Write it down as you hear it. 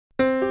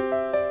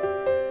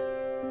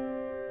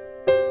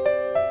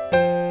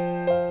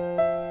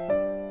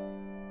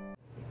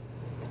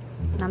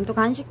남도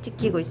간식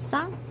지키고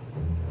있어?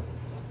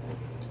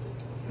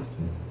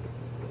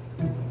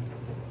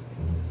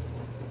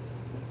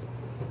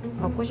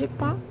 먹고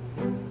싶어?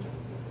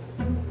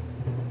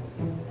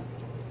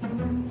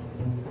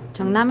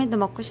 정남이도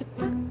먹고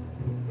싶어?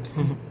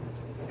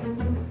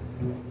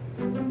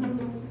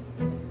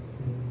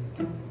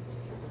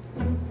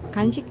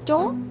 간식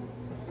줘?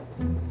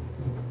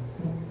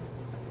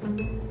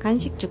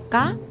 간식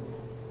줄까?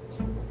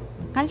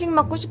 간식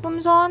먹고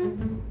싶으면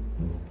손.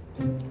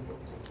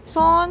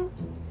 손.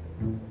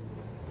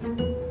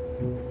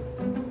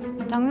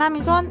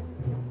 정남이 손.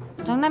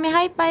 정남이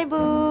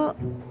하이파이브.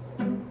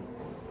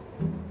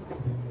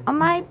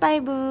 엄마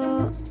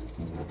하이파이브.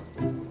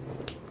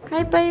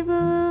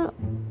 하이파이브.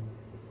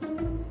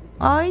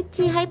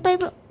 어이치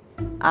하이파이브.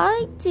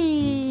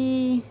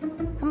 어이치.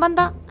 한 번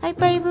더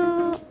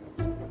하이파이브.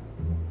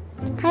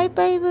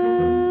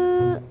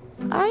 하이파이브.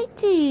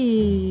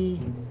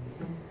 어이치.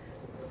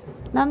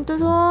 남도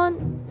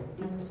손.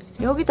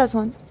 여기다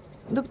손.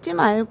 눕지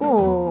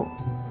말고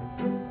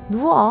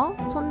누워.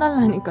 손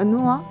달라니까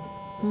누워.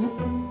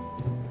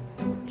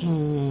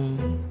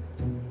 응?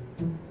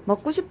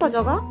 먹고 싶어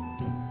저거?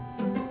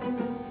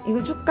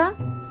 이거 줄까?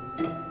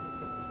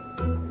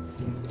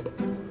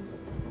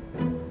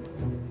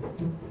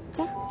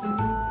 자.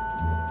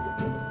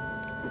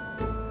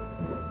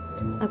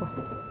 아이고.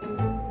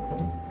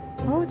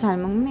 어우 잘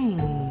먹네.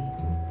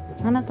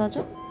 하나 더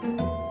줘?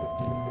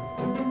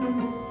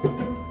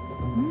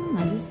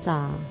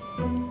 맛있어.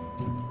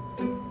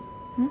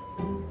 응?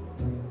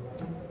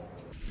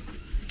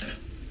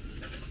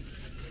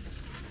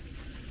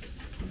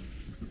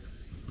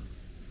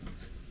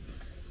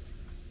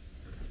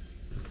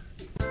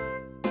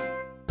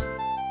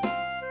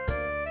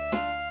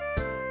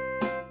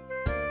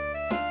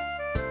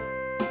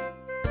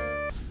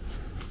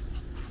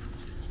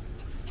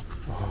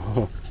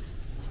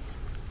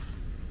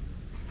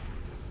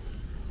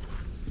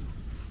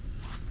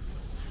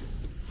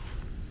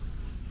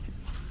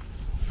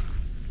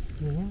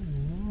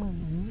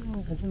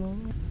 가지마.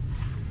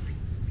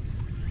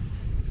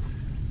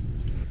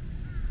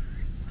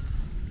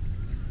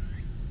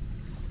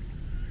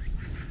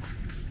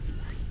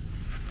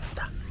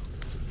 자.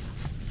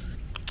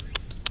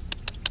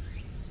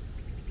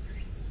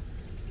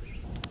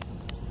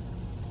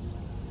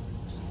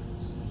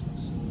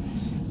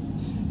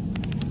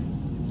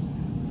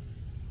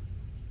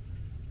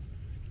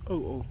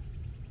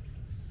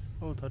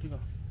 다리가.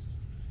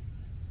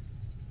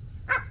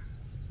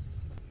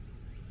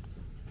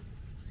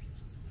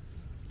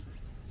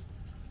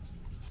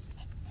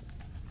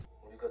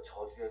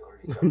 저주에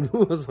걸리지.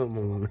 누워서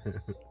먹네.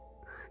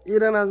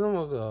 일어나서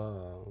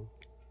먹어.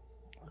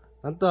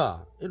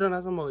 안떠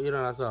일어나서 먹어.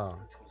 일어나서.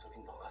 종석이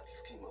너가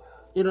죽인 거야.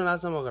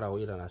 일어나서 먹으라고.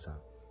 일어나서.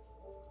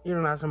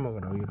 일어나서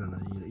먹으라고.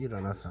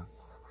 일어나서.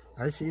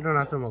 아저씨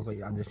일어나서 먹어.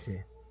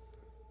 아저씨.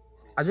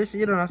 아저씨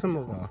일어나서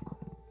먹어.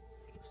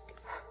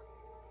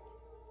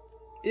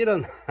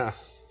 일어나.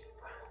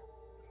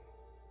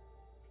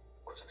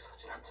 고작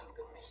사진 한 장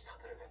때문에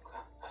이사들을 낸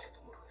거야? 아직도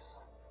모르겠어.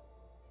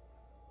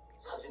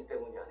 사진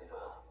때문이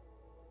아니라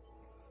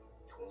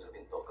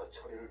종석인 너가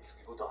철이를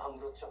죽이고도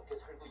아무렇지 않게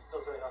살고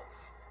있어서야.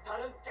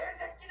 다른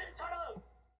개새끼들처럼.